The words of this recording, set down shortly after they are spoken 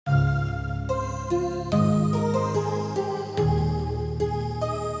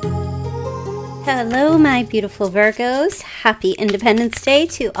Hello, my beautiful Virgos. Happy Independence Day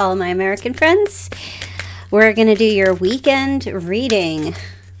to all my American friends. We're going to do your weekend reading,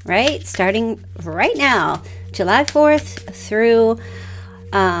 right? Starting right now, July 4th through,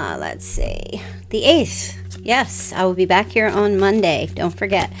 let's see, the 8th. Yes, I will be back here on Monday. Don't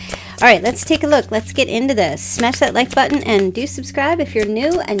forget. All right, let's take a look. Let's get into this. Smash that like button and do subscribe if you're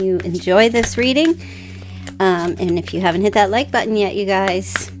new and you enjoy this reading. And if you haven't hit that like button yet, you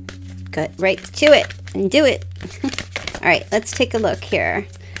guys, get right to it and do it. All right, let's take a look here.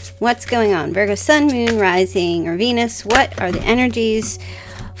 What's going on? Virgo, Sun, Moon, Rising, or Venus. What are the energies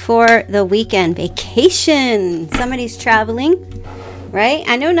for the weekend? Vacation. Somebody's traveling, right?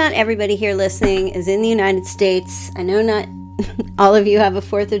 I know not everybody here listening is in the United States. I know not all of you have a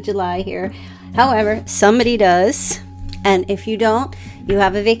 4th of July here. However, somebody does. And if you don't, you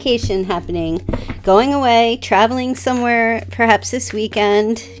have a vacation happening. Going away, traveling somewhere, perhaps this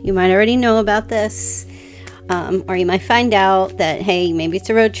weekend. You might already know about this. Or you might find out that, hey, maybe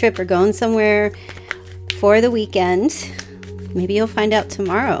it's a road trip or going somewhere for the weekend. Maybe you'll find out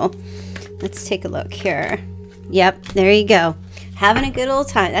tomorrow. Let's take a look here. Yep, there you go. Having a good old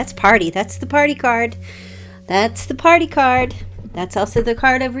time. That's party. That's the party card. That's the party card. That's also the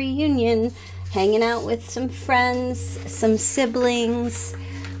card of reunion. Hanging out with some friends, some siblings,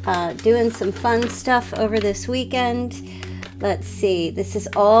 doing some fun stuff over this weekend. Let's see. This is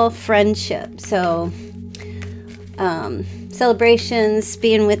all friendship. So celebrations,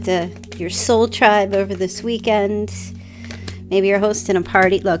 being with your soul tribe over this weekend. Maybe you're hosting a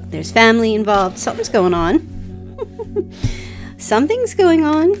party. Look, there's family involved. Something's going on. Something's going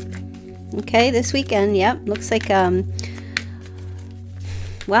on. Okay, this weekend. Yep, looks like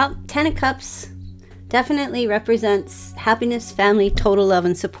well, 10 of Cups definitely represents happiness, family, total love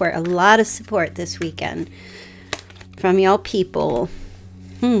and support. A lot of support this weekend from y'all people.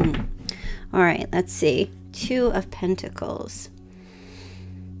 All right, let's see. 2 of Pentacles.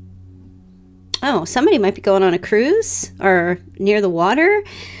 Oh, somebody might be going on a cruise or near the water,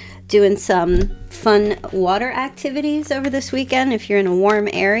 doing some fun water activities over this weekend if you're in a warm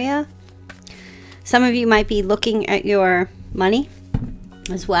area. Some of you might be looking at your money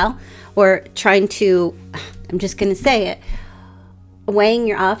as well, or trying to, I'm just going to say it, weighing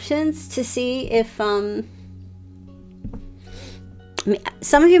your options to see if, I mean,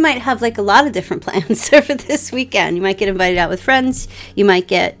 some of you might have like a lot of different plans over this weekend. You might get invited out with friends. You might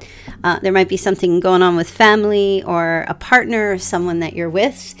get, there might be something going on with family or a partner or someone that you're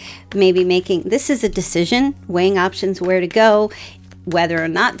with. Maybe making, this is a decision, weighing options, where to go, whether or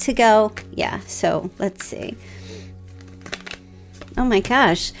not to go. Yeah, so let's see. Oh my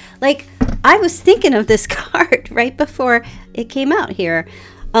gosh. Like, I was thinking of this card right before it came out here.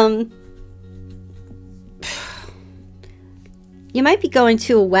 You might be going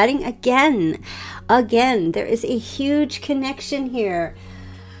to a wedding again. Again, there is a huge connection here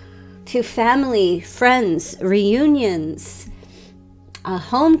to family, friends, reunions, a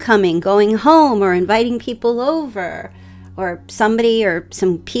homecoming, going home, or inviting people over, or somebody or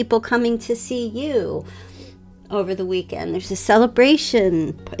some people coming to see you over the weekend. There's a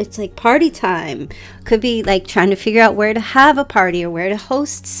celebration. It's like party time. Could be like trying to figure out where to have a party or where to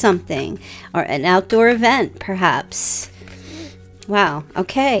host something, or an outdoor event perhaps. Wow.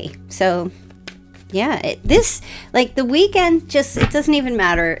 Okay. So yeah, this, like the weekend, just, it doesn't even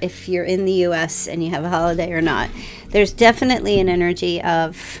matter if you're in the US and you have a holiday or not. There's definitely an energy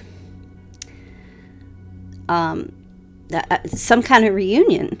of some kind of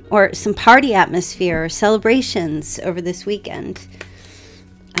reunion or some party atmosphere or celebrations over this weekend.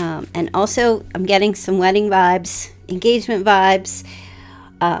 And also I'm getting some wedding vibes, engagement vibes,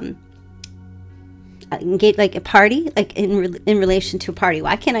 engage, like a party, like in relation to a party.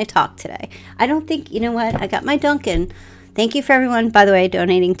 Why can't I talk today? I don't think, you know what? I got my Dunkin'. Thank you for everyone, by the way,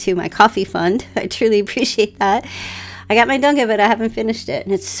 donating to my coffee fund. I truly appreciate that. I got my Dunkin', but I haven't finished it.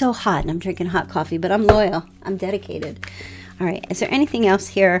 And it's so hot, and I'm drinking hot coffee, but I'm loyal. I'm dedicated. All right. Is there anything else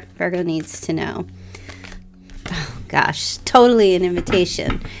here Virgo needs to know? Oh, gosh. Totally an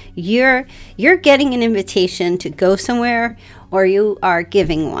invitation. You're getting an invitation to go somewhere, or you are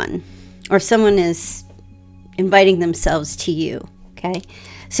giving one, or someone is inviting themselves to you. Okay.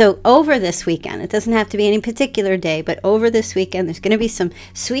 So over this weekend, it doesn't have to be any particular day, but over this weekend, there's going to be some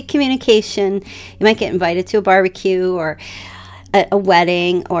sweet communication. You might get invited to a barbecue or a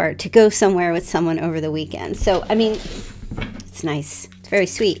wedding, or to go somewhere with someone over the weekend. So, I mean, it's nice. It's very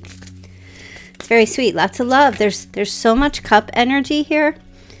sweet. It's very sweet. Lots of love. There's so much cup energy here.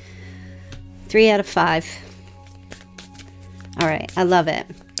 3 out of 5. All right. I love it.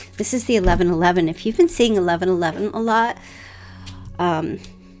 This is the 1111. If you've been seeing 1111 a lot,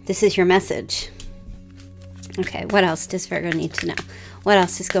 this is your message. Okay, what else does Virgo need to know? What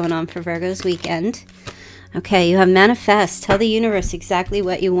else is going on for Virgo's weekend? Okay, you have manifest. Tell the universe exactly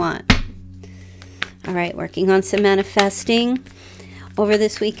what you want. All right, working on some manifesting over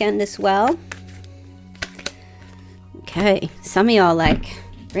this weekend as well. Okay, some of y'all like,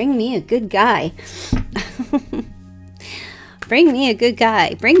 bring me a good guy. Bring me a good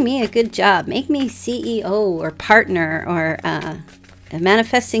guy. Bring me a good job. Make me CEO or partner, or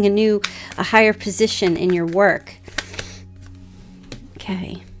manifesting a higher position in your work.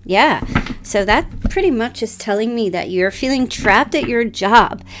 Okay, yeah. So that pretty much is telling me that you're feeling trapped at your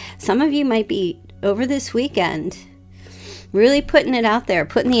job. Some of you might be, over this weekend, really putting it out there,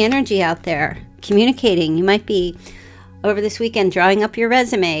 putting the energy out there, communicating. You might be, over this weekend, drawing up your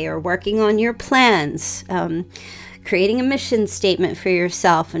resume or working on your plans, creating a mission statement for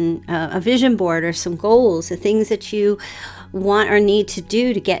yourself, and a vision board or some goals, the things that you want or need to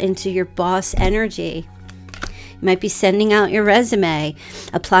do to get into your boss energy. You might be sending out your resume,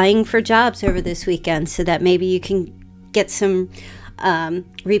 applying for jobs over this weekend so that maybe you can get some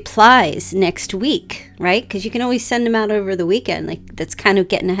replies next week, right? Because you can always send them out over the weekend. Like, that's kind of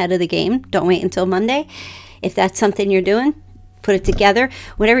getting ahead of the game. Don't wait until Monday. If that's something you're doing, put it together.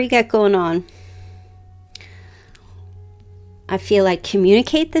 Whatever you got going on, I feel like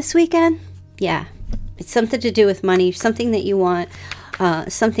communicate this weekend. Yeah, it's something to do with money, something that you want,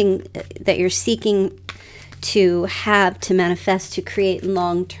 something that you're seeking to have, to manifest, to create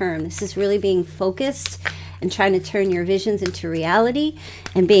long term. This is really being focused and trying to turn your visions into reality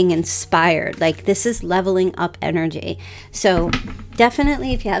and being inspired. Like, this is leveling up energy. So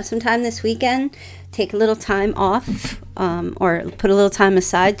definitely, if you have some time this weekend, take a little time off, or put a little time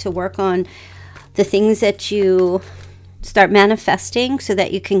aside to work on the things that you start manifesting so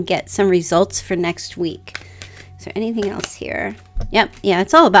that you can get some results for next week. Is there anything else here? Yep. Yeah,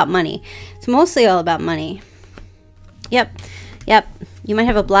 it's all about money. It's mostly all about money. Yep. Yep. You might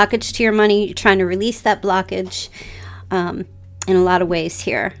have a blockage to your money. You're trying to release that blockage in a lot of ways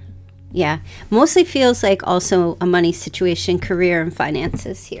here. Yeah. Mostly feels like also a money situation, career and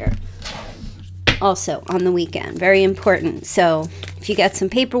finances here. Also on the weekend. Very important. So if you got some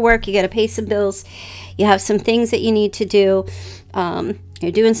paperwork, you got to pay some bills, you have some things that you need to do,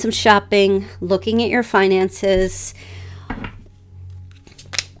 you're doing some shopping, looking at your finances,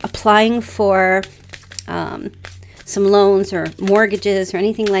 applying for some loans or mortgages or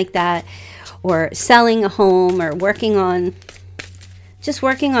anything like that, or selling a home, or working on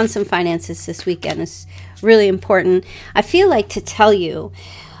some finances this weekend is really important. I feel like to tell you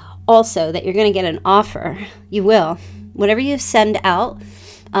also that you're going to get an offer. You will. Whatever you send out,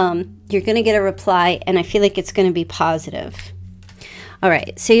 you're going to get a reply, and I feel like it's going to be positive. All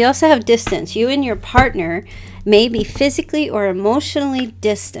right, so you also have distance. You and your partner may be physically or emotionally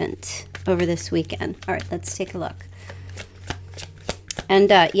distant over this weekend. All right, let's take a look. And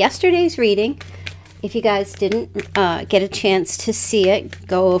yesterday's reading, if you guys didn't get a chance to see it,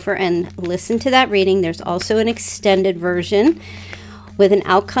 go over and listen to that reading. There's also an extended version with an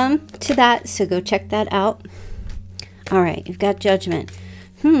outcome to that, so go check that out. All right, you've got Judgment.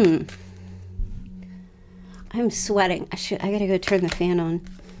 I'm sweating. I gotta go turn the fan on.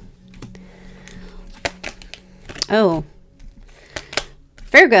 Oh,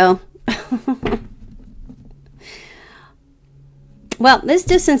 Virgo. Well, this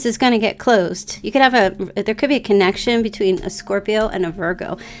distance is going to get closed. You could have there could be a connection between a Scorpio and a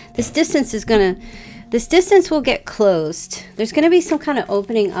Virgo. This distance will get closed. There's going to be some kind of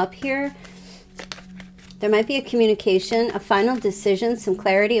opening up here. There might be a communication, a final decision, some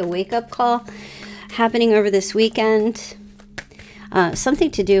clarity, a wake-up call happening over this weekend. Something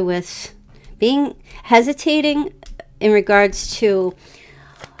to do with hesitating in regards to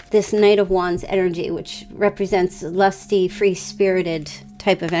this Knight of Wands energy, which represents lusty, free-spirited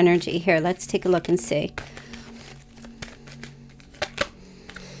type of energy. Here, let's take a look and see.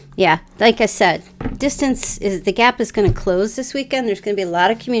 Yeah, like I said, the gap is going to close this weekend. There's going to be a lot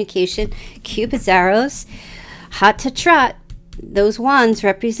of communication. Cupid's arrows, hot to trot. Those wands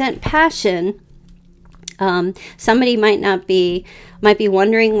represent passion. Somebody might be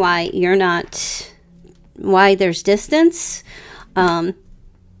wondering why there's distance.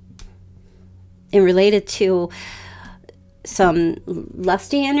 And related to some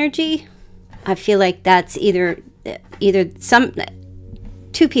lusty energy, I feel like that's either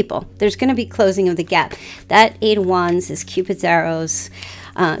two people. There's going to be closing of the gap. That Eight of Wands is Cupid's arrows.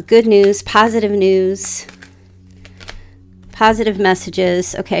 Good news, positive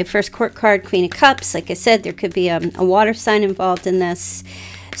messages. Okay, first court card, Queen of Cups. Like I said, there could be a water sign involved in this.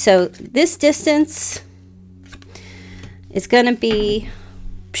 So this distance is going to be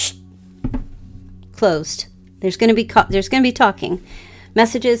closed. There's going to be talking.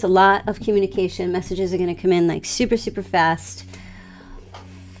 Messages, a lot of communication. Messages are going to come in like super, super fast.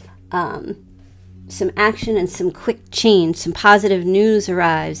 Some action and some quick change. Some positive news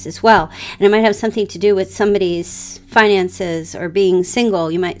arrives as well. And it might have something to do with somebody's finances or being single.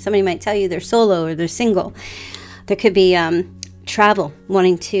 Somebody might tell you they're solo or they're single. There could be travel,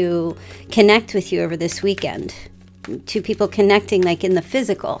 wanting to connect with you over this weekend. Two people connecting like in the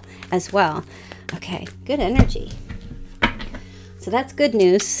physical as well. Okay, good energy. So that's good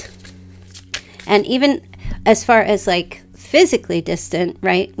news. And even as far as like physically distant,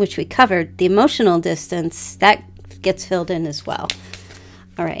 right, which we covered, the emotional distance, that gets filled in as well.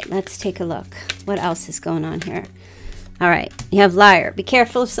 All right, let's take a look. What else is going on here? All right, you have liar. Be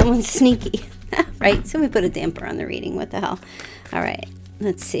careful if someone's sneaky, right? So we put a damper on the reading. What the hell? All right,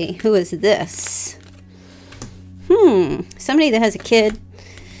 let's see. Who is this? Somebody that has a kid.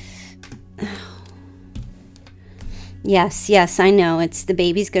 Yes, I know. It's the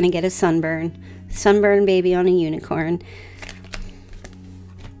baby's going to get a sunburn. Sunburn baby on a unicorn.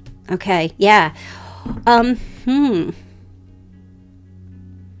 Okay, yeah. Someone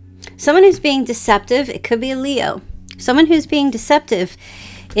who's being deceptive, it could be a Leo. Someone who's being deceptive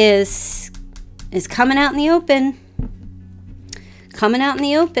is coming out in the open. Coming out in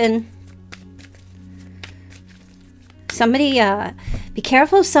the open. Somebody, be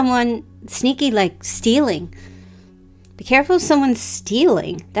careful of someone sneaky, like stealing. Be careful if someone's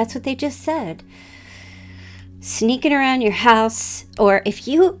stealing. That's what they just said. Sneaking around your house. Or if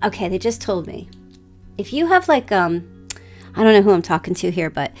you... Okay, they just told me. If you have like... I don't know who I'm talking to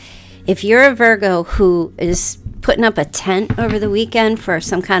here, but if you're a Virgo who is putting up a tent over the weekend for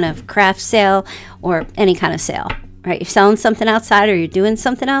some kind of craft sale or any kind of sale, right? You're selling something outside or you're doing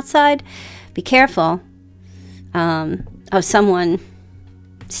something outside. Be careful of someone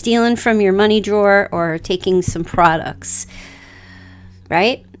stealing from your money drawer or taking some products,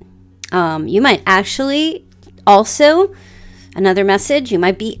 right? You might actually also, another message, you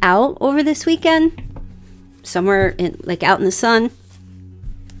might be out over this weekend, somewhere in, like out in the sun,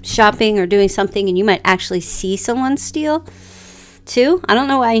 shopping or doing something, and you might actually see someone steal too. I don't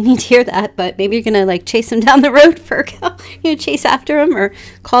know why you need to hear that, but maybe you're gonna like chase them down the road, Virgo. You know, chase after them or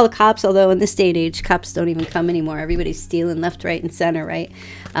call the cops. Although in this day and age, cops don't even come anymore. Everybody's stealing left, right, and center, right?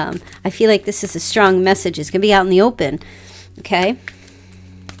 I feel like this is a strong message. It's gonna be out in the open, okay?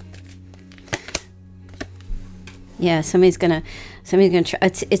 Yeah, somebody's gonna try.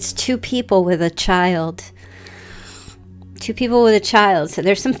 It's two people with a child. Two people with a child. So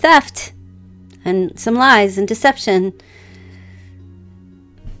there's some theft and some lies and deception.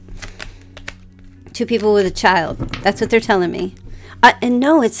 Two people with a child. That's what they're telling me. And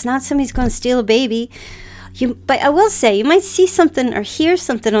no, it's not somebody's going to steal a baby. But I will say, you might see something or hear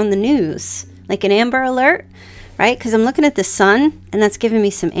something on the news, like an Amber Alert, right? Because I'm looking at the sun, and that's giving me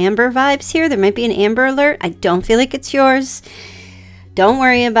some Amber vibes here. There might be an Amber Alert. I don't feel like it's yours. Don't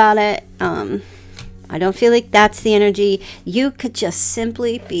worry about it. I don't feel like that's the energy. You could just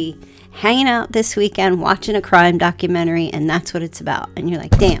simply be hanging out this weekend watching a crime documentary, and that's what it's about. And you're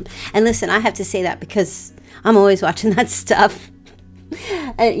like, damn. And listen, I have to say that because I'm always watching that stuff.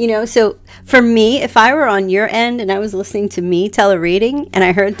 You know, so for me, if I were on your end and I was listening to me tell a reading and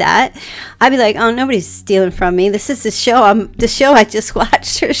I heard that, I'd be like, oh, nobody's stealing from me. This is the show I just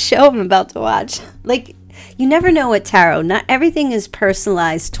watched, or a show I'm about to watch. Like, you never know what tarot, not everything is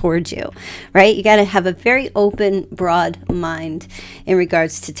personalized towards you, right? You got to have a very open, broad mind in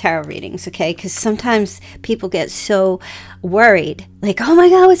regards to tarot readings, okay? Because sometimes people get so worried, like, oh my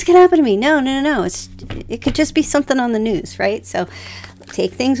God, what's going to happen to me? No. It could just be something on the news, right? So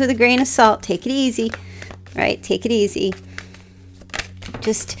take things with a grain of salt. Take it easy, right? Take it easy.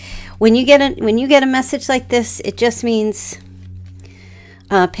 Just when you get a message like this, it just means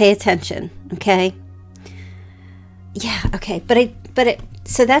pay attention, okay? Yeah, okay,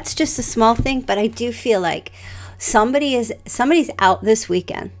 so that's just a small thing, but I do feel like somebody's out this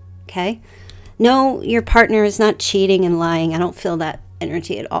weekend, okay? No, your partner is not cheating and lying. I don't feel that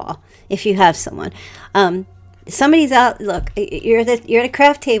energy at all. If you have someone, somebody's out. Look, you're at a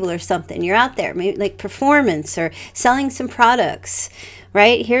craft table or something. You're out there, maybe like performance or selling some products,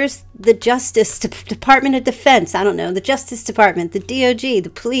 right? Here's the Justice Department of Defense. I don't know, the Justice Department, the DOJ, the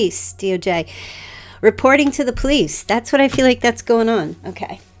police, DOJ. Reporting to the police. That's what I feel like that's going on.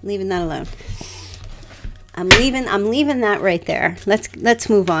 Okay, leaving that alone. I'm leaving that right there. Let's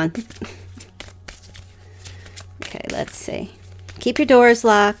move on. Okay, let's see. Keep your doors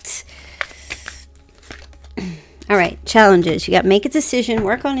locked. All right, challenges. You got make a decision,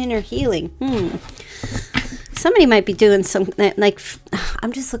 work on inner healing. somebody might be doing some, like,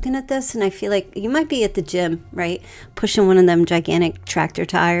 I'm just looking at this and I feel like you might be at the gym, right? Pushing one of them gigantic tractor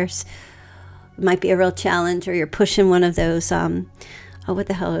tires. It might be a real challenge, or you're pushing one of those, oh, what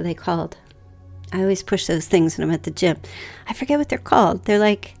the hell are they called? I always push those things when I'm at the gym. I forget what they're called. They're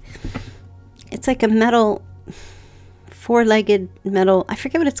like, it's like a metal, four-legged metal. I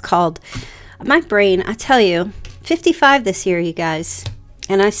forget what it's called. My brain, I tell you, 55 this year, you guys.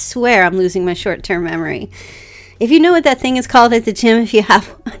 And I swear I'm losing my short-term memory. If you know what that thing is called at the gym, if you have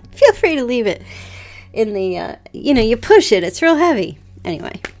one, feel free to leave it in the, you know, you push it. It's real heavy.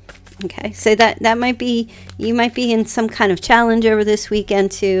 Anyway. Okay, so that might be, you might be in some kind of challenge over this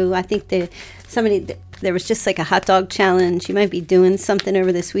weekend too. I think there was just like a hot dog challenge. You might be doing something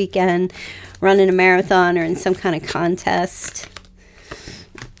over this weekend, running a marathon or in some kind of contest.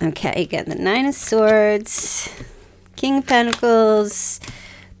 Okay, you got the Nine of Swords, King of Pentacles,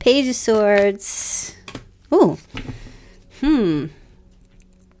 Page of Swords. Ooh.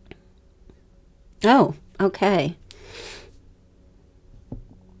 Oh, okay.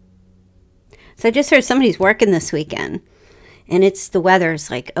 So I just heard somebody's working this weekend, and it's, the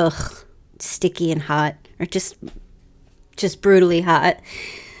weather's like, ugh, sticky and hot, or just brutally hot.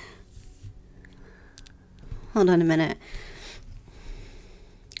 Hold on a minute.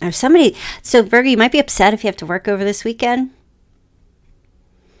 Or somebody, so Virgo, you might be upset if you have to work over this weekend.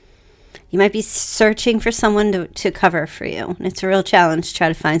 You might be searching for someone to cover for you. And it's a real challenge to try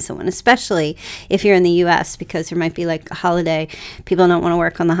to find someone, especially if you're in the U.S., because there might be like a holiday. People don't want to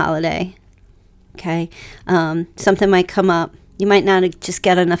work on the holiday. Okay, something might come up. You might not just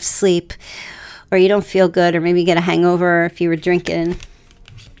get enough sleep, or you don't feel good, or maybe get a hangover if you were drinking.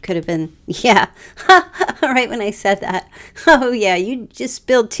 Could have been, yeah, right when I said that. Oh, yeah, you just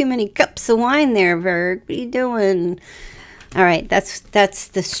spilled too many cups of wine there, Virg. What are you doing? All right, that's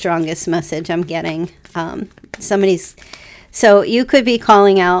the strongest message I'm getting. So you could be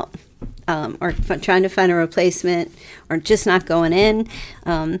calling out, or trying to find a replacement, or just not going in,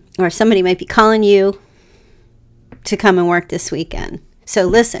 or somebody might be calling you to come and work this weekend. So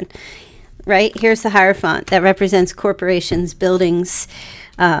listen, right? Here's the Hierophant that represents corporations, buildings,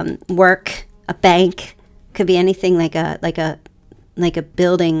 work, a bank, could be anything like a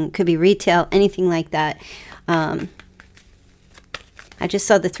building, could be retail, anything like that. I just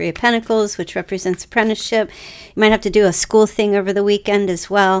saw the Three of Pentacles, which represents apprenticeship. You might have to do a school thing over the weekend as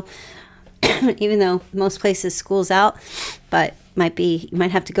well. Even though most places school's out, but you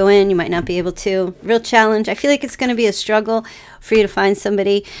might have to go in, you might not be able to. Real challenge. I feel like it's going to be a struggle for you to find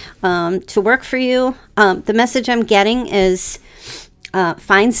somebody to work for you. The message I'm getting is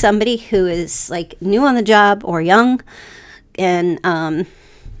find somebody who is like new on the job or young, and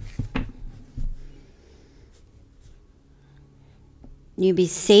you'd be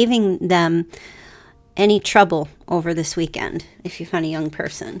saving them any trouble over this weekend if you find a young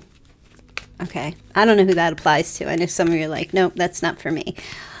person. Okay, I don't know who that applies to. I know some of you are like, nope, that's not for me.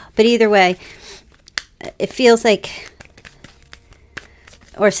 But either way, it feels like,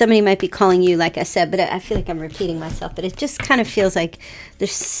 or somebody might be calling you, like I said, but I feel like I'm repeating myself, but it just kind of feels like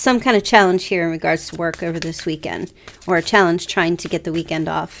there's some kind of challenge here in regards to work over this weekend, or a challenge trying to get the weekend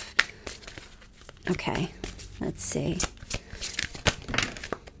off. Okay, let's see.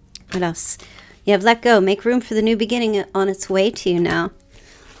 What else? You have let go. Make room for the new beginning on its way to you now.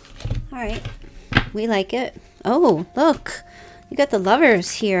 All right, we like it. Oh, look, you got the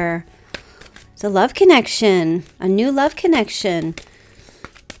Lovers here. It's a love connection, a new love connection.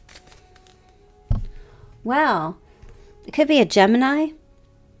 Wow, it could be a Gemini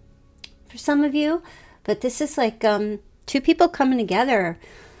for some of you, but this is like two people coming together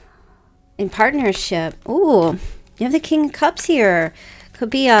in partnership. Ooh, you have the King of Cups here. Could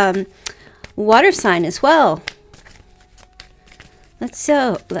be water sign as well. Let's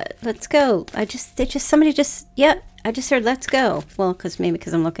go. I just heard let's go. Well, because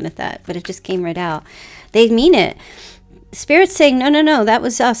I'm looking at that, but it just came right out. They mean it. Spirit's saying, no, that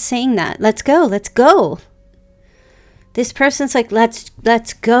was us saying that. Let's go, let's go. This person's like, let's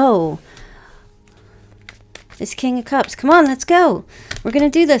go. This King of Cups, come on, let's go. We're going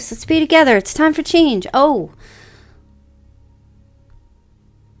to do this. Let's be together. It's time for change. Oh.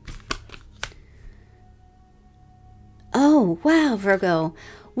 Oh, wow, Virgo.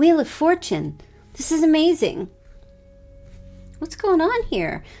 Wheel of Fortune. This is amazing. What's going on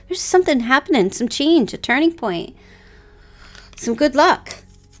here? There's something happening, some change, a turning point. Some good luck.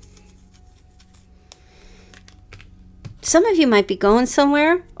 Some of you might be going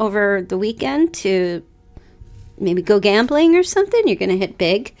somewhere over the weekend to maybe go gambling or something. You're going to hit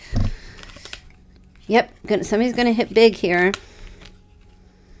big. Yep, somebody's going to hit big here.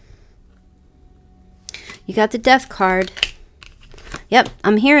 You got the Death card. Yep,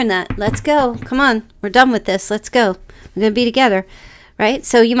 I'm hearing that. Let's go. Come on. We're done with this. Let's go. We're going to be together, right?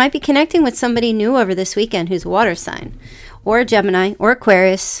 So you might be connecting with somebody new over this weekend who's a water sign, or a Gemini, or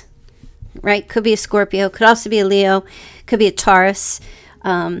Aquarius, right? Could be a Scorpio. Could also be a Leo. Could be a Taurus.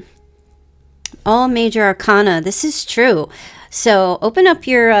 All major arcana. This is true. So open up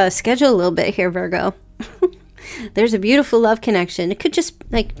your schedule a little bit here, Virgo. There's a beautiful love connection. It could just,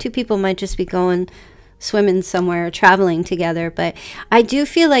 like, two people might just be going swimming somewhere, traveling together. But I do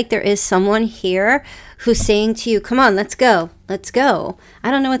feel like there is someone here who's saying to you, come on, let's go. Let's go. I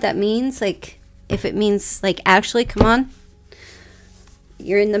don't know what that means. Like, if it means, like, actually, come on.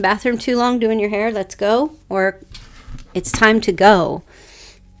 You're in the bathroom too long doing your hair. Let's go. Or it's time to go.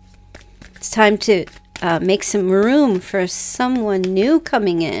 It's time to make some room for someone new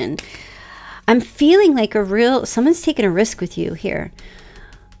coming in. I'm feeling like someone's taking a risk with you here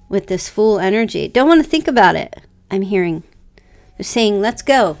with this Fool energy. Don't want to think about it. I'm hearing. They're saying, let's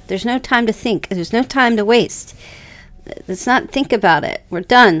go. There's no time to think. There's no time to waste. Let's not think about it. We're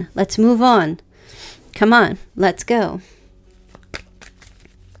done. Let's move on. Come on. Let's go.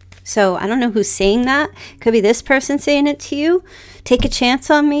 So I don't know who's saying that. Could be this person saying it to you. Take a chance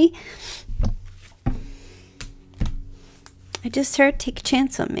on me. I just heard take a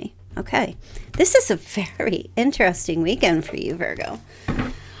chance on me. Okay. This is a very interesting weekend for you, Virgo.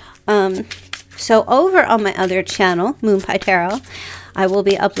 So over on my other channel, Moonpie Tarot, I will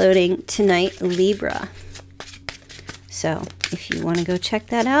be uploading tonight Libra. So if you want to go check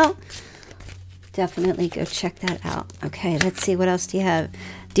that out, definitely go check that out. Okay, let's see. What else do you have?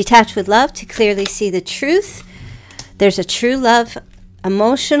 Detach with love to clearly see the truth. There's a true love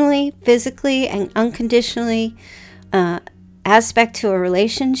emotionally, physically, and unconditionally aspect to a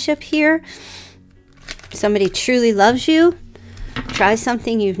relationship here. Somebody truly loves you. Try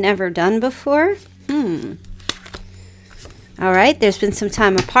something you've never done before. All right, there's been some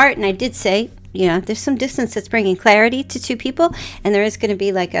time apart, and I did say, you know, there's some distance that's bringing clarity to two people, and there is going to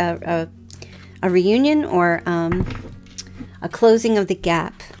be like a reunion or a closing of the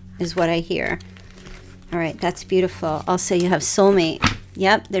gap is what I hear. All right, that's beautiful. Also, you have soulmate.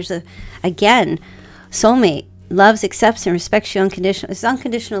 Yep, there's again, soulmate. Loves, accepts, and respects you unconditionally. There's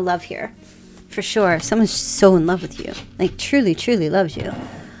unconditional love here. For sure. Someone's so in love with you. Like, truly, truly loves you.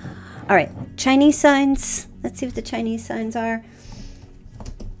 All right. Chinese signs. Let's see what the Chinese signs are.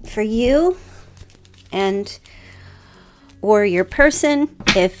 For you and or your person.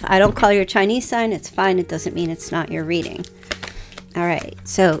 If I don't call your Chinese sign, it's fine. It doesn't mean it's not your reading. All right.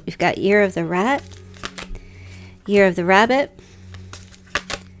 So, we've got Year of the Rat. Year of the Rabbit.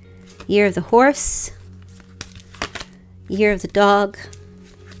 Year of the Horse. Year of the Dog.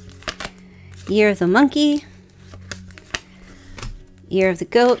 Year of the Monkey. Year of the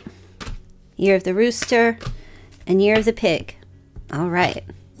Goat. Year of the Rooster. And Year of the Pig. All right.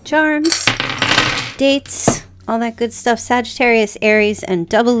 Charms. Dates. All that good stuff. Sagittarius, Aries, and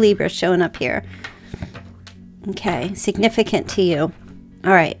double Libra showing up here. Okay. Significant to you.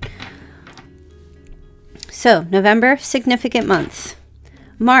 All right. So, November, significant month.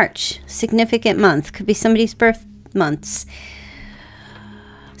 March, significant month. Could be somebody's birth months.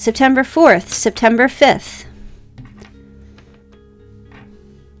 September 4th, September 5th.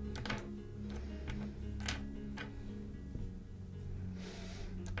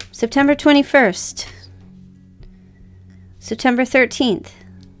 September 21st. September 13th.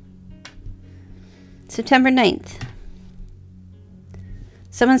 September 9th.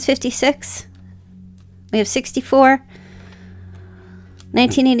 Someone's 56. We have 64.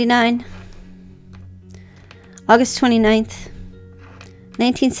 1989. August 29th,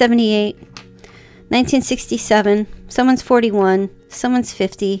 1978, 1967, someone's 41, someone's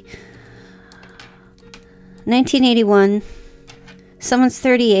 50, 1981, someone's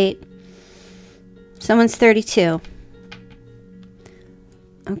 38, someone's 32.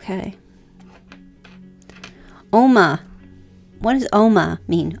 Okay. Oma. What does Oma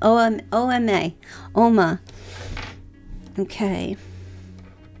mean? O-M-A. Oma. Okay.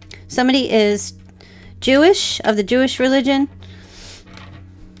 Somebody is Jewish, of the Jewish religion.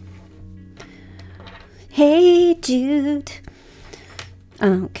 Hey, Jude.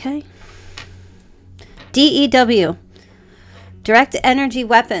 Okay. DEW. Direct energy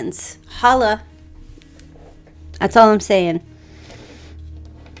weapons. Holla. That's all I'm saying.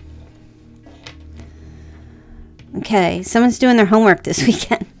 Okay. Someone's doing their homework this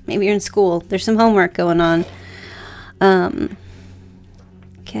weekend. Maybe you're in school. There's some homework going on.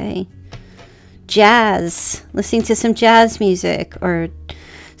 Okay. Jazz, listening to some jazz music, or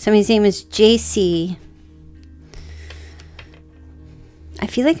somebody's name is JC. I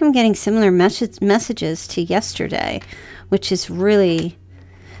feel like I'm getting similar messages to yesterday, which is really...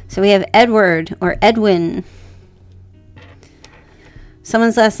 So we have Edward or Edwin.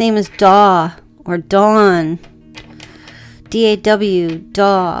 Someone's last name is Daw or Dawn. D-A-W,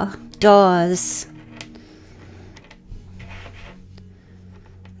 Daw, Dawes.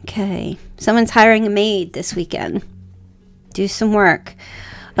 Okay, someone's hiring a maid this weekend. Do some work.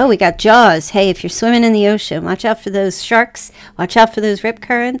 Oh, we got Jaws. Hey, if you're swimming in the ocean, watch out for those sharks. Watch out for those rip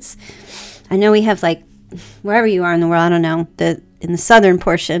currents. I know we have, like, wherever you are in the world, I don't know, in the southern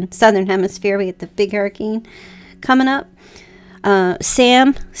portion, southern hemisphere, we get the big hurricane coming up.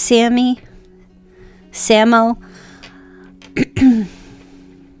 Sammy, Samo.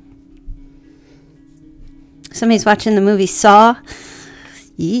 Somebody's watching the movie Saw.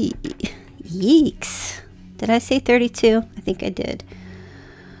 Yeeks. Did I say 32? I think I did.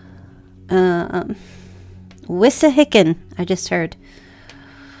 Wissahickon, I just heard.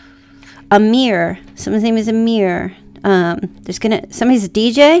 Amir. Someone's name is Amir. Somebody's a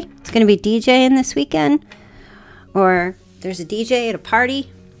DJ. It's gonna be DJing this weekend. Or there's a DJ at a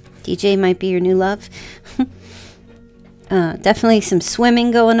party. DJ might be your new love. Definitely some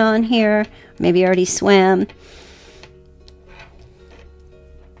swimming going on here. Maybe you already swam.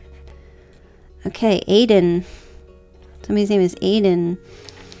 Okay, Aiden. Somebody's name is Aiden.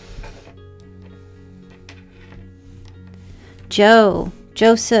 Joe,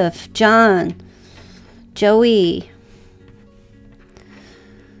 Joseph, John, Joey.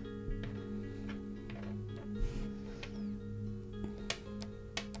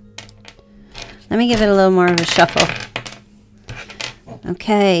 Let me give it a little more of a shuffle.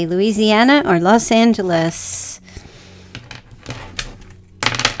 Okay, Louisiana or Los Angeles?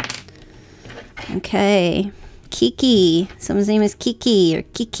 Okay, Kiki. Someone's name is Kiki or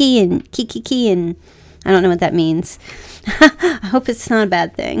Kikian. I don't know what that means. I hope it's not a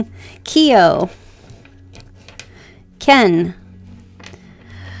bad thing. Keo. Ken.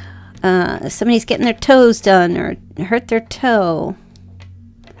 Somebody's getting their toes done or hurt their toe.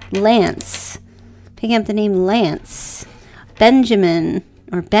 Lance. Picking up the name Lance. Benjamin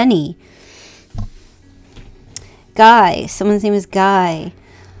or Benny. Guy. Someone's name is Guy.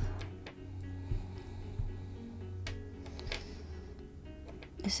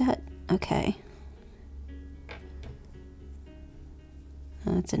 Is that okay?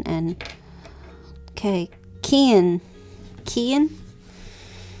 Oh, it's an N. Okay, Kian. Kian?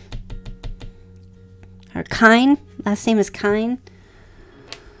 Or Kine. Last name is Kine.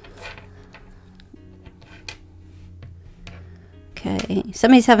 Okay,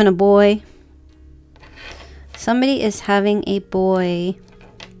 somebody's having a boy. Somebody is having a boy.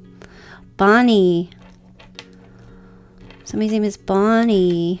 Bonnie. Somebody's name is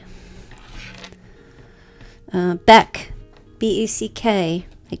Bonnie. Beck. B-E-C-K.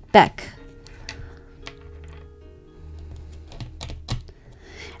 Like Beck.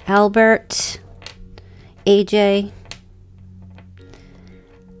 Albert. AJ.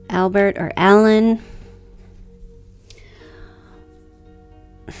 Albert or Alan.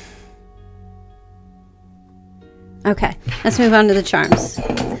 Okay, let's move on to the charms.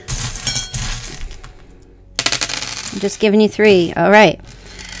 I'm just giving you 3. All right.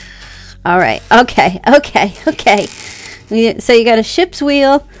 All right. Okay. Okay. Okay. So you got a ship's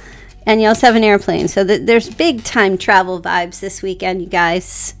wheel, and you also have an airplane. So there's big time travel vibes this weekend, you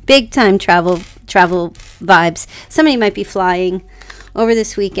guys. Big time travel vibes. Somebody might be flying over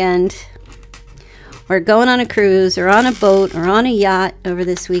this weekend, or going on a cruise, or on a boat, or on a yacht over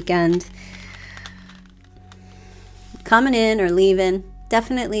this weekend. Coming in or leaving.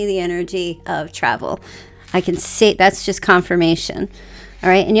 Definitely the energy of travel. I can say that's just confirmation. All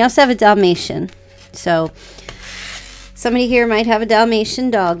right. And you also have a Dalmatian. So somebody here might have a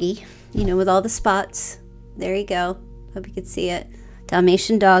Dalmatian doggy, you know, with all the spots. There you go. Hope you can see it.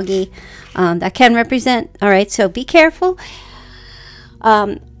 Dalmatian doggy. That can represent. All right. So be careful.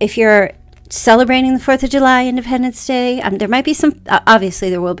 If you're celebrating the 4th of July, Independence Day, there might be some, obviously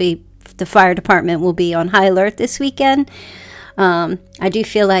there will be, the fire department will be on high alert this weekend. I do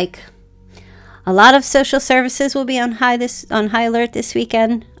feel like a lot of social services will be on high alert this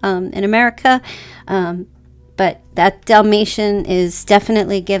weekend in America. But that Dalmatian is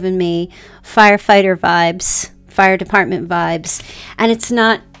definitely giving me firefighter vibes, fire department vibes. And it's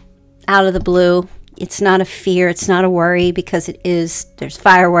not out of the blue. It's not a fear. It's not a worry, because there's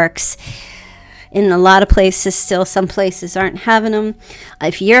fireworks in a lot of places still. Some places aren't having them.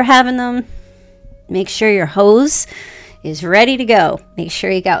 If you're having them, make sure your hose is ready to go. Make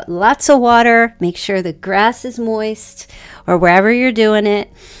sure you got lots of water. Make sure the grass is moist, or wherever you're doing it.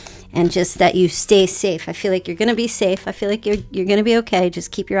 and just that you stay safe. I feel like you're going to be safe. I feel like you're going to be okay.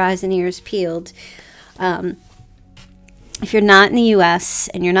 Just keep your eyes and ears peeled. If you're not in the U.S.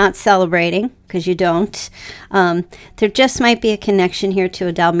 and you're not celebrating, because you don't, there just might be a connection here to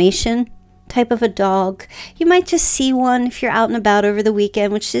a Dalmatian type of a dog. You might just see one if you're out and about over the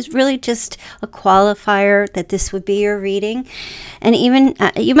weekend, which is really just a qualifier that this would be your reading. And even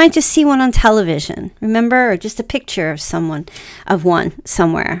you might just see one on television, remember, or just a picture of one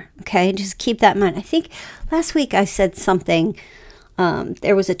somewhere. Okay, just keep that in mind. I think last week I said something,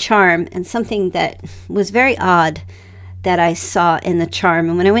 there was a charm and something that was very odd that I saw in the charm.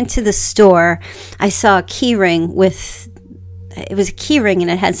 And when I went to the store, I saw a key ring with, it was a key ring and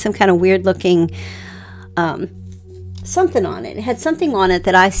it had some kind of weird looking something on it. It had something on it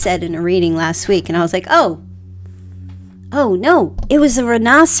that I said in a reading last week. And I was like, oh no, it was a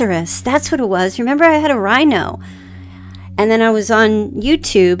rhinoceros. That's what it was. Remember, I had a rhino. And then I was on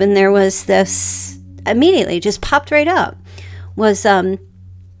YouTube and there was this, immediately just popped right up, was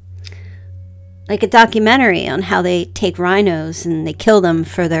like a documentary on how they take rhinos and they kill them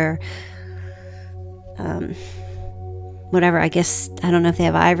for their whatever, I guess, I don't know if they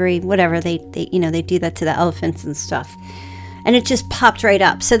have ivory, whatever, they you know, they do that to the elephants and stuff. And it just popped right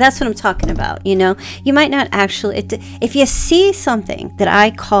up. So that's what I'm talking about, you know. You might not actually, if you see something that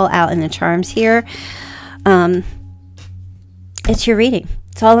I call out in the charms here, it's your reading.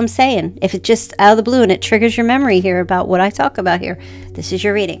 That's all I'm saying. If it's just out of the blue and it triggers your memory here about what I talk about here, this is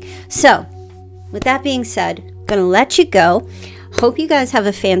your reading. So, with that being said, I'm going to let you go. Hope you guys have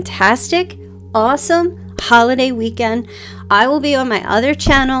a fantastic, awesome holiday weekend. I will be on my other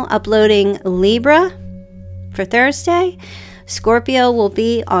channel uploading Libra for Thursday. Scorpio will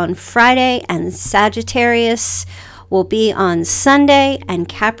be on Friday, and Sagittarius will be on Sunday, and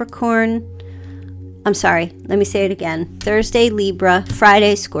Capricorn, I'm sorry, let me say it again. Thursday, Libra,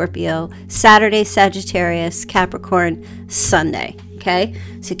 Friday, Scorpio, Saturday, Sagittarius, Capricorn, Sunday. Okay,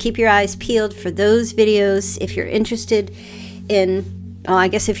 so keep your eyes peeled for those videos. If you're interested in, oh, I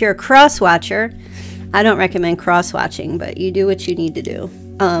guess if you're a cross watcher, I don't recommend cross watching, but you do what you need to do.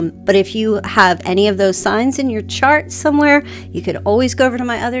 But if you have any of those signs in your chart somewhere, you could always go over to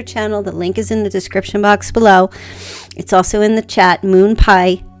my other channel. The link is in the description box below. It's also in the chat,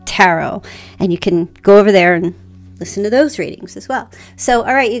 Moonpie Tarot, and you can go over there and listen to those readings as well. So,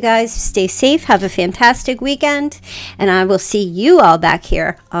 all right, you guys, stay safe. Have a fantastic weekend, and I will see you all back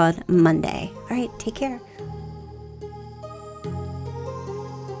here on Monday. All right, take care.